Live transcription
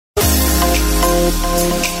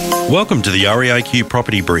Welcome to the REIQ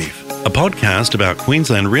Property Brief, a podcast about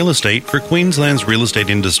Queensland real estate for Queensland's real estate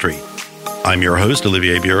industry. I'm your host,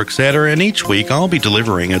 Olivier Burixater, and each week I'll be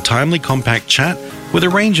delivering a timely, compact chat with a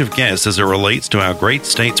range of guests as it relates to our great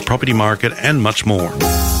state's property market and much more.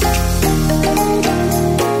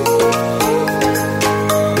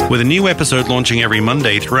 With a new episode launching every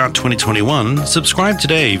Monday throughout 2021, subscribe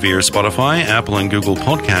today via Spotify, Apple and Google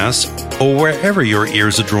Podcasts, or wherever your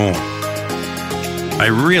ears are drawn. I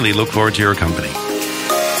really look forward to your company.